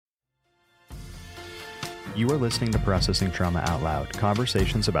You are listening to Processing Trauma Out Loud,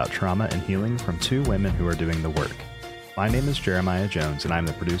 conversations about trauma and healing from two women who are doing the work. My name is Jeremiah Jones, and I'm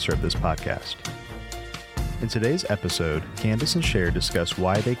the producer of this podcast. In today's episode, Candace and Cher discuss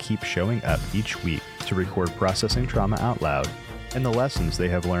why they keep showing up each week to record Processing Trauma Out Loud and the lessons they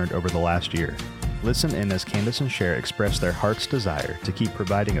have learned over the last year. Listen in as Candace and Cher express their heart's desire to keep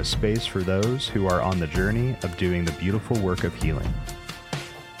providing a space for those who are on the journey of doing the beautiful work of healing.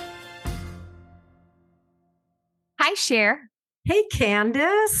 Hi, Cher. Hey,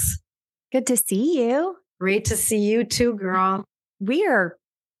 Candace. Good to see you. Great to see you too, girl. We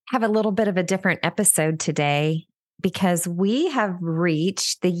have a little bit of a different episode today because we have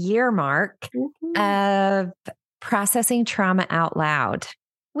reached the year mark of Processing Trauma Out Loud.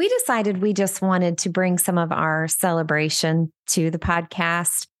 We decided we just wanted to bring some of our celebration to the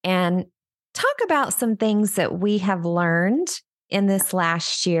podcast and talk about some things that we have learned in this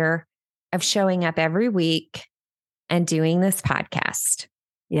last year of showing up every week and doing this podcast.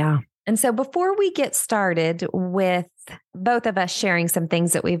 Yeah. And so before we get started with both of us sharing some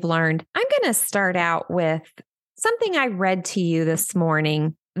things that we've learned, I'm going to start out with something I read to you this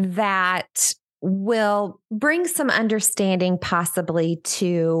morning that will bring some understanding possibly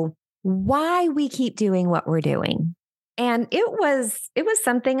to why we keep doing what we're doing. And it was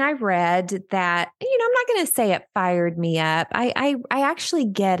something I read that, I'm not going to say it fired me up. I actually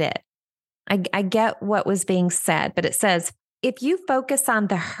get it. I get what was being said, but it says, if you focus on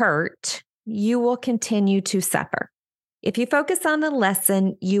the hurt, you will continue to suffer. If you focus on the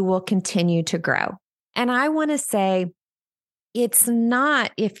lesson, you will continue to grow. And I want to say, it's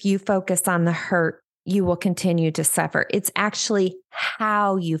not if you focus on the hurt, you will continue to suffer. It's actually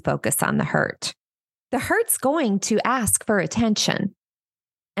how you focus on the hurt. The hurt's going to ask for attention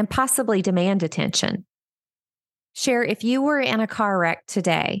and possibly demand attention. Cher, if you were in a car wreck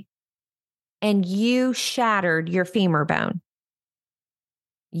today, and you shattered your femur bone,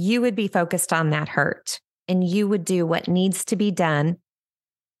 you would be focused on that hurt and you would do what needs to be done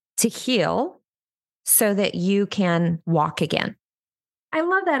to heal so that you can walk again. I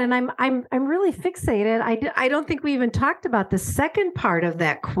love that. And I'm really fixated. I don't think we even talked about the second part of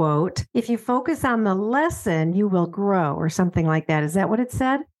that quote. If you focus on the lesson, you will grow, or something like that. Is that what it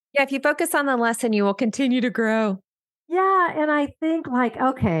said? Yeah. If you focus on the lesson, you will continue to grow. Yeah. And I think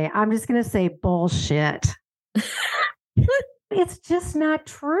okay, I'm just going to say bullshit. It's just not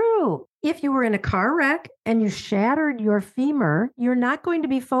true. If you were in a car wreck and you shattered your femur, you're not going to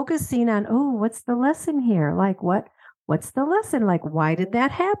be focusing on, what's the lesson here? What's the lesson? Why did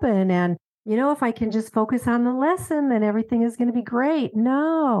that happen? And, if I can just focus on the lesson, then everything is going to be great.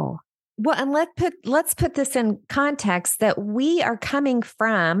 No. Well, and let's put this in context that we are coming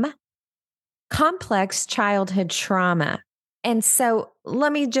from complex childhood trauma. And so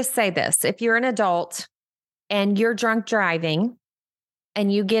let me just say this. If you're an adult and you're drunk driving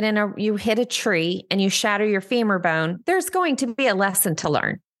and you hit a tree and you shatter your femur bone, there's going to be a lesson to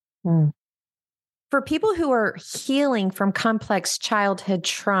learn. For people who are healing from complex childhood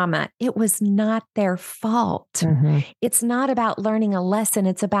trauma, it was not their fault. Mm-hmm. It's not about learning a lesson.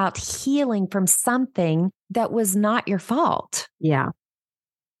 It's about healing from something that was not your fault. Yeah.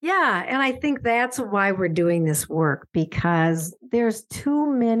 Yeah. And I think that's why we're doing this work, because there's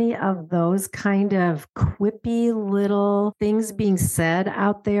too many of those kind of quippy little things being said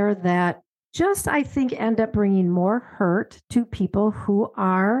out there that just, I think, end up bringing more hurt to people who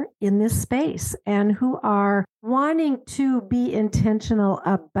are in this space and who are wanting to be intentional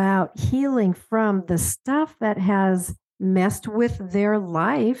about healing from the stuff that has messed with their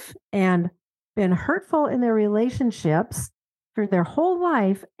life and been hurtful in their relationships for their whole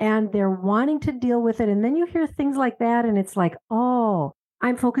life, and they're wanting to deal with it. And then you hear things like that, and it's like,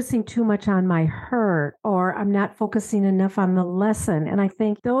 I'm focusing too much on my hurt, or I'm not focusing enough on the lesson. And I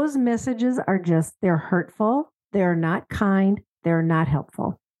think those messages are they're hurtful. They're not kind. They're not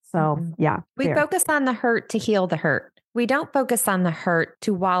helpful. So yeah. We focus on the hurt to heal the hurt. We don't focus on the hurt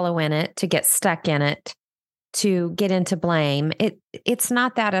to wallow in it, to get stuck in it, to get into blame. It's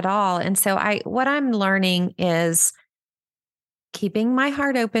not that at all. And so what I'm learning is keeping my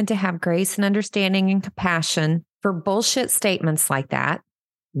heart open to have grace and understanding and compassion for bullshit statements like that,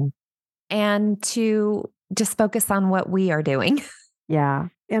 and to just focus on what we are doing. Yeah.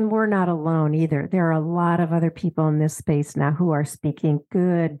 And we're not alone either. There are a lot of other people in this space now who are speaking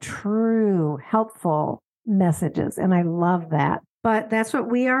good, true, helpful messages. And I love that. But that's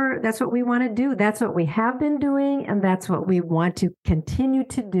what we are. That's what we want to do. That's what we have been doing. And that's what we want to continue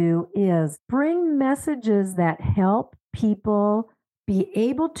to do, is bring messages that help people be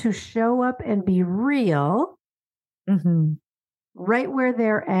able to show up and be real right where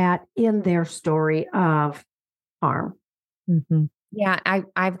they're at in their story of harm. Mm-hmm. Yeah,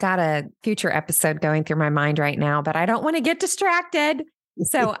 I've got a future episode going through my mind right now, but I don't want to get distracted.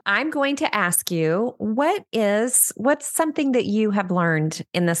 So I'm going to ask you, what's something that you have learned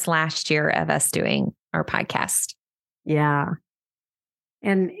in this last year of us doing our podcast? Yeah.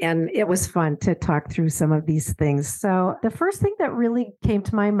 And it was fun to talk through some of these things. So the first thing that really came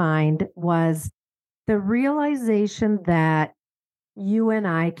to my mind was the realization that you and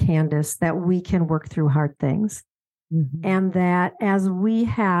I, Candace, that we can work through hard things. Mm-hmm. And that as we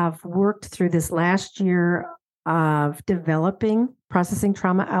have worked through this last year of developing Processing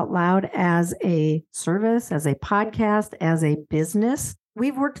Trauma Out Loud as a service, as a podcast, as a business,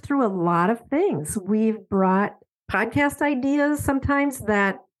 we've worked through a lot of things. We've brought podcast ideas sometimes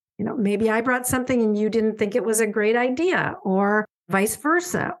that, maybe I brought something and you didn't think it was a great idea, or vice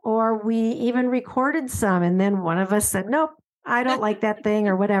versa. Or we even recorded some and then one of us said, nope, I don't like that thing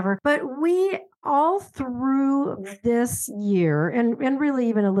or whatever. But we all through this year, and really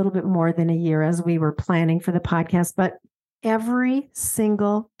even a little bit more than a year as we were planning for the podcast, but every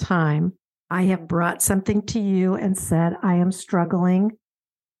single time I have brought something to you and said, I am struggling,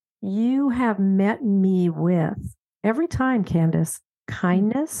 you have met me with, every time, Candace,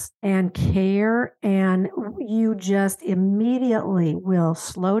 kindness and care. And you just immediately will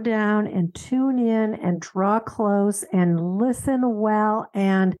slow down and tune in and draw close and listen well.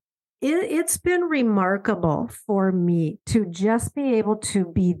 And it's been remarkable for me to just be able to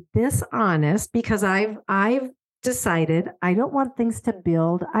be this honest, because I've decided I don't want things to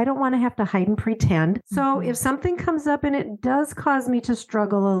build. I don't want to have to hide and pretend. So if something comes up and it does cause me to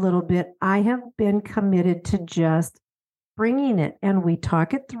struggle a little bit, I have been committed to just bringing it, and we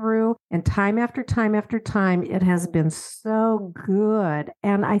talk it through, and time after time after time, it has been so good.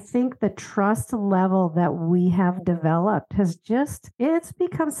 And I think the trust level that we have developed it's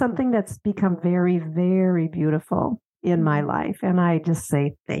become something that's become very, very beautiful in my life. And I just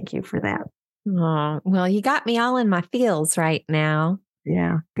say thank you for that. Oh, well, you got me all in my feels right now.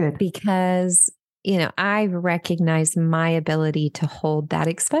 Yeah, good. Because I recognize my ability to hold that,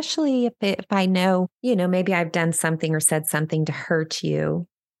 especially if I know, maybe I've done something or said something to hurt you,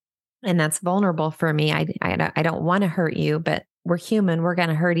 and that's vulnerable for me. I don't want to hurt you, but we're human. We're going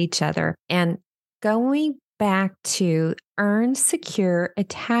to hurt each other. And going back to earned secure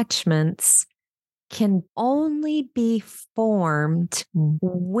attachments can only be formed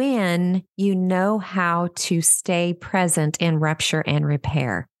when you know how to stay present in rupture and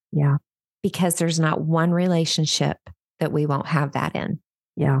repair. Yeah. Because there's not one relationship that we won't have that in.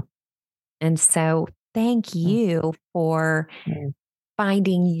 Yeah. And so thank you for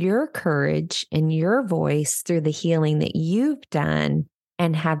finding your courage and your voice through the healing that you've done,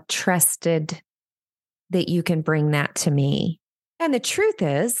 and have trusted that you can bring that to me. And the truth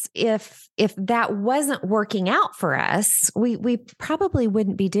is, if that wasn't working out for us, we probably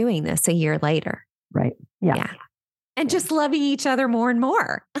wouldn't be doing this a year later. Right. Yeah. And just loving each other more and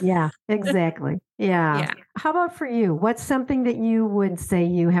more. Yeah, exactly. Yeah. How about for you? What's something that you would say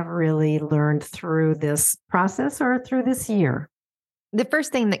you have really learned through this process or through this year? The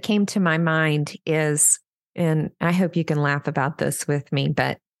first thing that came to my mind is, and I hope you can laugh about this with me,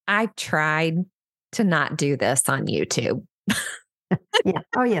 but I tried to not do this on YouTube. Yeah.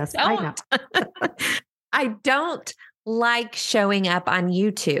 Oh, yes. I know. I don't like showing up on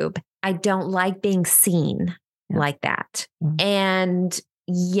YouTube. I don't like being seen like that. Mm-hmm. And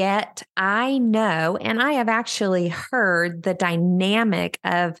yet I know, and I have actually heard the dynamic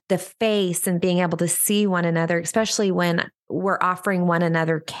of the face and being able to see one another, especially when we're offering one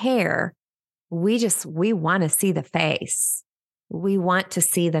another care. We want to see the face. We want to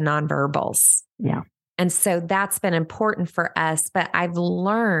see the nonverbals. Yeah. And so that's been important for us. But I've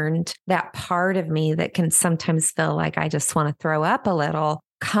learned that part of me that can sometimes feel like I just want to throw up a little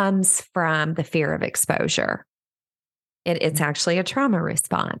comes from the fear of exposure. It's actually a trauma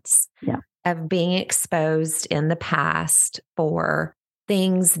response of being exposed in the past for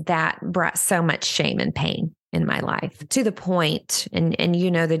things that brought so much shame and pain in my life, to the point, and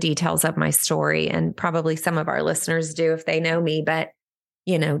you know the details of my story, and probably some of our listeners do if they know me, but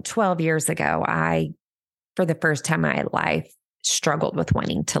 12 years ago, I, for the first time in my life, struggled with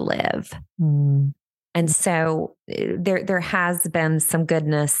wanting to live. And so there has been some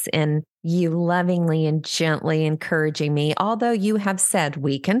goodness in you lovingly and gently encouraging me, although you have said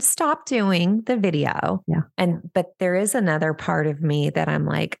we can stop doing the video. Yeah. But there is another part of me that I'm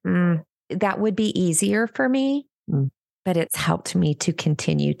like, that would be easier for me, but it's helped me to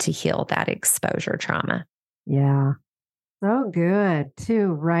continue to heal that exposure trauma. Yeah. So good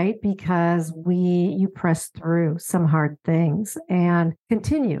too, right? Because you press through some hard things and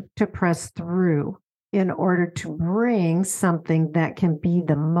continue to press through in order to bring something that can be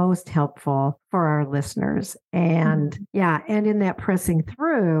the most helpful for our listeners. And and in that pressing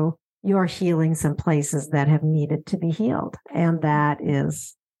through, you're healing some places that have needed to be healed. And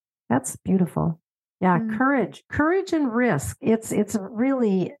that's beautiful. Yeah, courage and risk. It's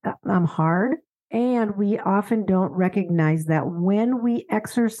really hard. And we often don't recognize that when we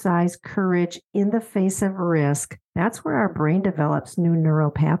exercise courage in the face of risk, that's where our brain develops new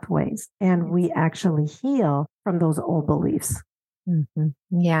neural pathways and we actually heal from those old beliefs. Mm-hmm.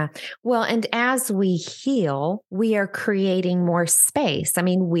 Yeah. Well, and as we heal, we are creating more space. I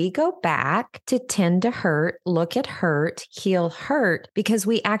mean, we go back to tend to hurt, look at hurt, heal hurt, because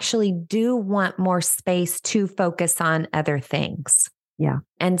we actually do want more space to focus on other things. Yeah.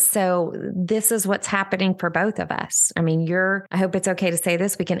 And so this is what's happening for both of us. I mean, I hope it's okay to say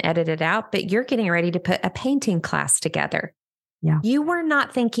this, we can edit it out, but you're getting ready to put a painting class together. Yeah. You were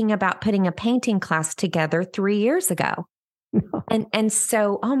not thinking about putting a painting class together 3 years ago. No. And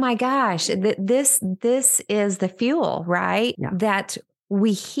so, oh my gosh, this is the fuel, right? Yeah. That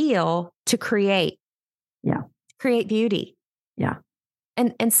we heal to create. Yeah. Create beauty. Yeah.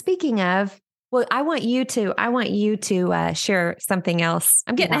 And speaking of, well, I want you to share something else.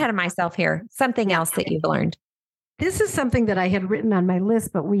 I'm getting ahead of myself here. Something else that you've learned. This is something that I had written on my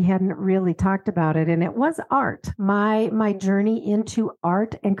list, but we hadn't really talked about it. And it was art, my journey into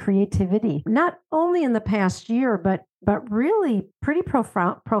art and creativity, not only in the past year, but really pretty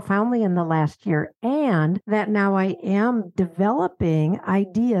profoundly in the last year. And that now I am developing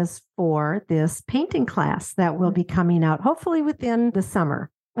ideas for this painting class that will be coming out hopefully within the summer.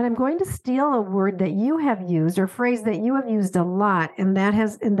 And I'm going to steal a word that you have used or phrase that you have used a lot, and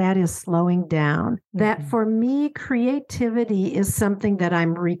that is slowing down. Mm-hmm. That for me, creativity is something that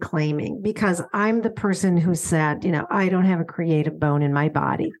I'm reclaiming because I'm the person who said, I don't have a creative bone in my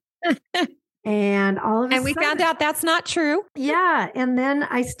body. And all of a sudden, we found out that's not true. Yeah. And then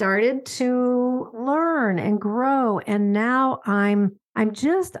I started to learn and grow. And now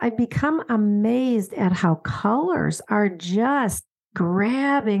I've become amazed at how colors are just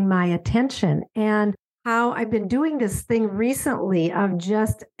grabbing my attention and how I've been doing this thing recently of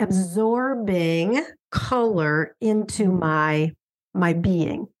just absorbing color into my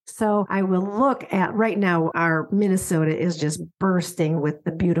being. So I will look at right now, our Minnesota is just bursting with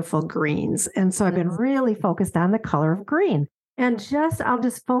the beautiful greens. And so I've been really focused on the color of green. And I'll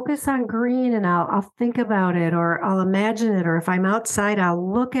just focus on green and I'll think about it or I'll imagine it. Or if I'm outside,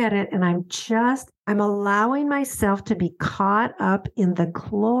 I'll look at it and I'm allowing myself to be caught up in the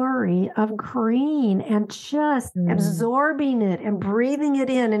glory of green and just absorbing it and breathing it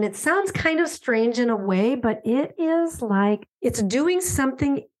in. And it sounds kind of strange in a way, but it is like it's doing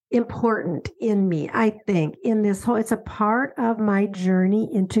something important in me, I think, in this whole, it's a part of my journey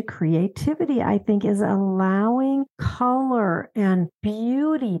into creativity, I think, is allowing color and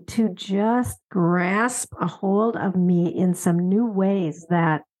beauty to just grasp a hold of me in some new ways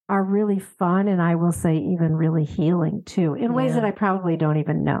that are really fun. And I will say even really healing too, in ways that I probably don't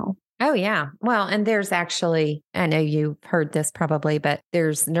even know. Oh, yeah. Well, and there's actually, I know you've heard this probably, but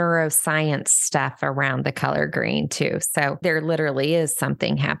there's neuroscience stuff around the color green too. So there literally is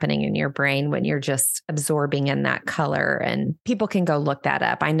something happening in your brain when you're just absorbing in that color, and people can go look that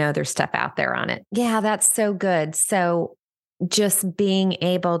up. I know there's stuff out there on it. Yeah, that's so good. So just being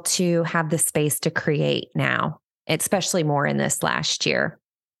able to have the space to create now, especially more in this last year.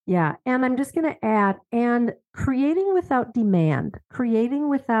 Yeah. And I'm just going to add, and creating without demand,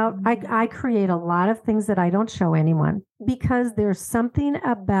 I create a lot of things that I don't show anyone because there's something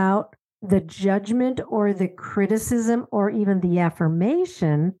about the judgment or the criticism or even the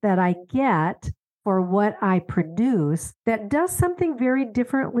affirmation that I get for what I produce that does something very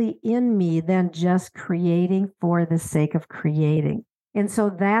differently in me than just creating for the sake of creating. And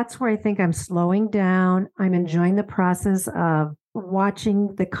so that's where I think I'm slowing down. I'm enjoying the process of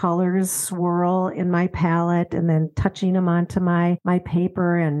watching the colors swirl in my palette and then touching them onto my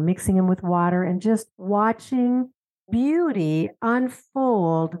paper and mixing them with water and just watching beauty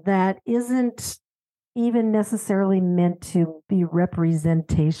unfold that isn't even necessarily meant to be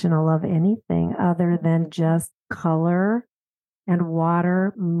representational of anything other than just color and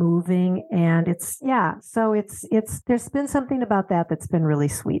water moving. And so there's been something about that that's been really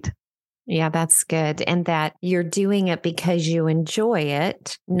sweet. Yeah, that's good. And that you're doing it because you enjoy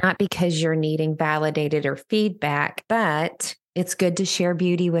it, not because you're needing validated or feedback, but it's good to share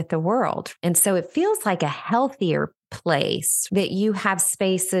beauty with the world. And so it feels like a healthier place, that you have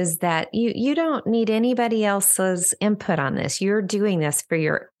spaces that you don't need anybody else's input on this. You're doing this for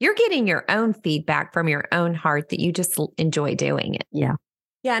you're getting your own feedback from your own heart that you just enjoy doing it. Yeah.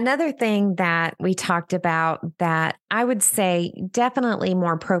 Yeah. Another thing that we talked about that I would say definitely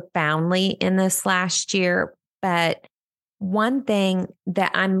more profoundly in this last year, but one thing that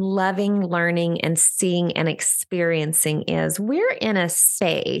I'm loving learning and seeing and experiencing is we're in a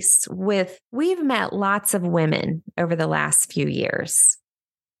space we've met lots of women over the last few years,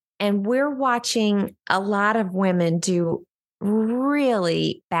 and we're watching a lot of women do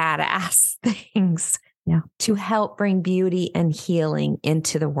really badass things to help bring beauty and healing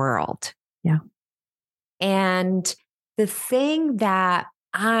into the world. Yeah. And the thing that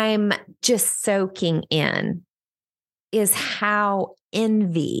I'm just soaking in is how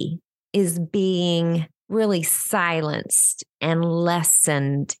envy is being really silenced and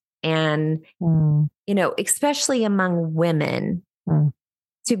lessened. And, especially among women,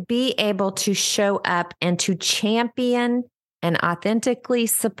 to be able to show up and to champion and authentically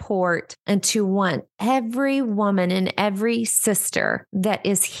support and to want every woman and every sister that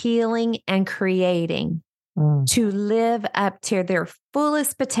is healing and creating to live up to their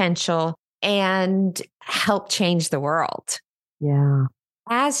fullest potential and help change the world. Yeah.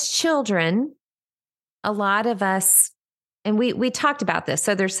 As children, a lot of us, and we talked about this,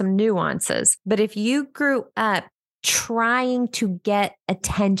 so there's some nuances, but if you grew up trying to get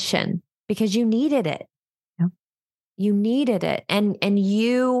attention because you needed it, you needed it, and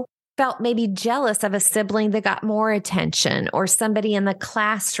you felt maybe jealous of a sibling that got more attention or somebody in the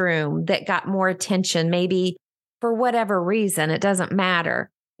classroom that got more attention, maybe for whatever reason, it doesn't matter.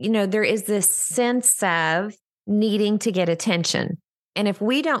 There is this sense of needing to get attention. And if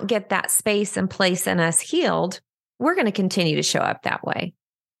we don't get that space and place in us healed, we're going to continue to show up that way.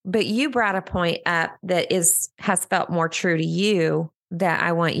 But you brought a point up that has felt more true to you, that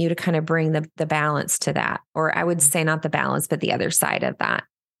I want you to kind of bring the balance to that. Or I would say not the balance, but the other side of that.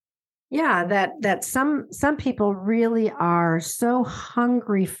 Yeah, that some people really are so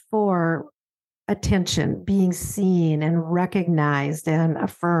hungry for attention, being seen and recognized and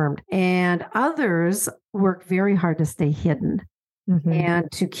affirmed. And others work very hard to stay hidden and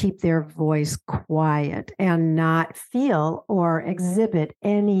to keep their voice quiet and not feel or exhibit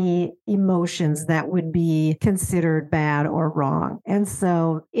any emotions that would be considered bad or wrong. And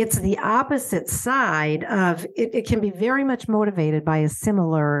so it's the opposite side of it. It can be very much motivated by a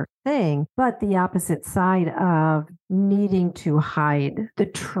similar thing, but the opposite side of needing to hide the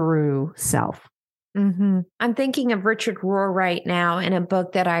true self. I'm thinking of Richard Rohr right now in a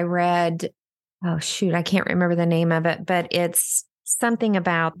book that I read. Oh, shoot, I can't remember the name of it, but it's something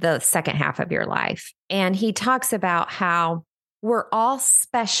about the second half of your life. And he talks about how we're all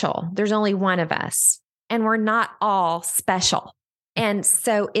special. There's only one of us, and we're not all special. And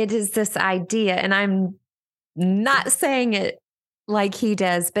so it is this idea, and I'm not saying it like he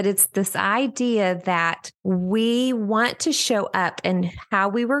does, but it's this idea that we want to show up in how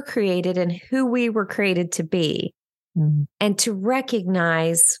we were created and who we were created to be, and to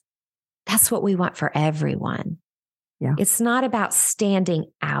recognize that's what we want for everyone. Yeah. It's not about standing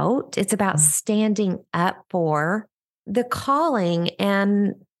out. It's about standing up for the calling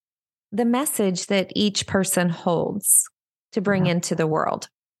and the message that each person holds to bring into the world.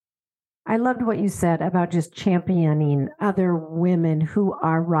 I loved what you said about just championing other women who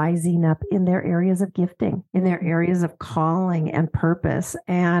are rising up in their areas of gifting, in their areas of calling and purpose.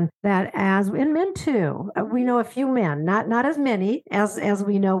 And that and men too. We know a few men, not as many as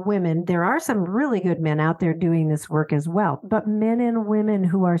we know women. There are some really good men out there doing this work as well. But men and women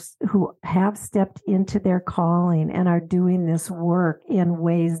who have stepped into their calling and are doing this work in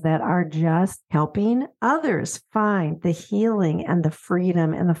ways that are just helping others find the healing and the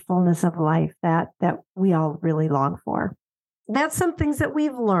freedom and the fullness of life that we all really long for. That's some things that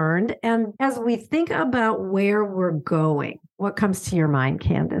we've learned. And as we think about where we're going, what comes to your mind,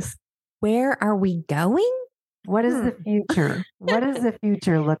 Candace? Where are we going? What is the future? What does the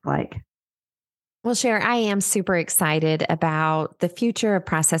future look like? Well, Cher, I am super excited about the future of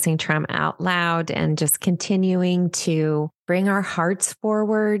Processing Trauma Out Loud and just continuing to bring our hearts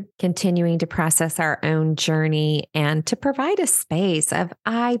forward, continuing to process our own journey, and to provide a space of,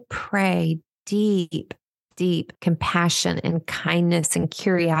 I pray, deep, deep compassion and kindness and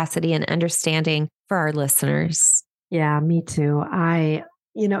curiosity and understanding for our listeners. Yeah, me too. I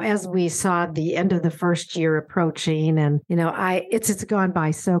as we saw the end of the first year approaching, and it's gone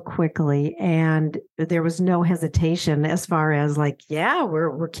by so quickly, and there was no hesitation as far as like, yeah,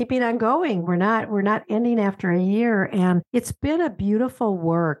 we're keeping on going. We're not ending after a year, and it's been a beautiful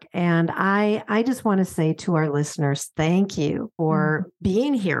work. And I just want to say to our listeners, thank you for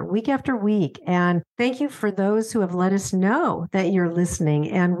being here week after week, and thank you for those who have let us know that you're listening.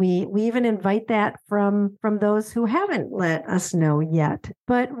 And we even invite that from those who haven't let us know yet.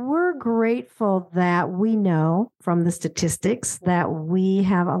 But we're grateful that we know from the statistics that we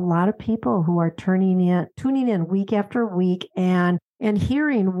have a lot of people who are tuning in week after week and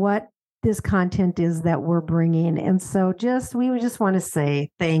hearing what this content is that we're bringing. And so we just want to say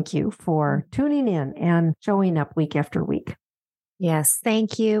thank you for tuning in and showing up week after week. Yes,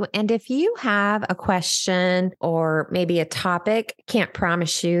 thank you. And if you have a question or maybe a topic, can't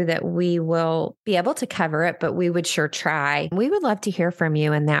promise you that we will be able to cover it, but we would sure try. We would love to hear from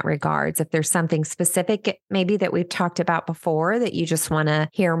you in that regards. If there's something specific, maybe that we've talked about before that you just want to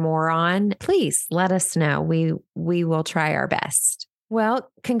hear more on, please let us know. We will try our best.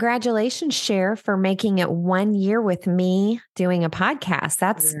 Well, congratulations, Cher, for making it 1 year with me doing a podcast.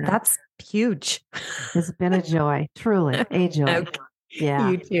 That's huge. It's been a joy, truly a joy. Okay. Yeah.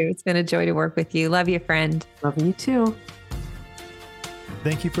 You too. It's been a joy to work with you. Love you, friend. Love you too.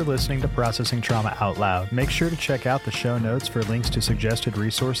 Thank you for listening to Processing Trauma Out Loud. Make sure to check out the show notes for links to suggested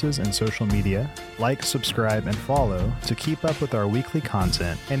resources and social media. Like, subscribe, and follow to keep up with our weekly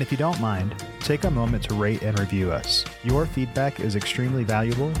content. And if you don't mind, take a moment to rate and review us. Your feedback is extremely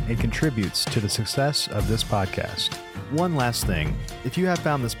valuable and contributes to the success of this podcast. One last thing, if you have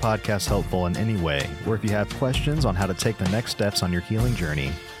found this podcast helpful in any way, or if you have questions on how to take the next steps on your healing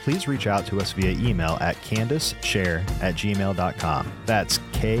journey, please reach out to us via email at CandaceSher@gmail.com. That's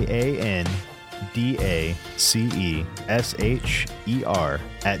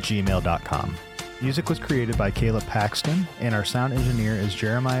KANDACESHER@gmail.com. Music was created by Caleb Paxton, and our sound engineer is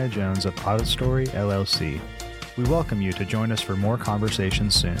Jeremiah Jones of Audit Story LLC. We welcome you to join us for more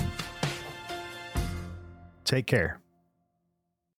conversations soon. Take care.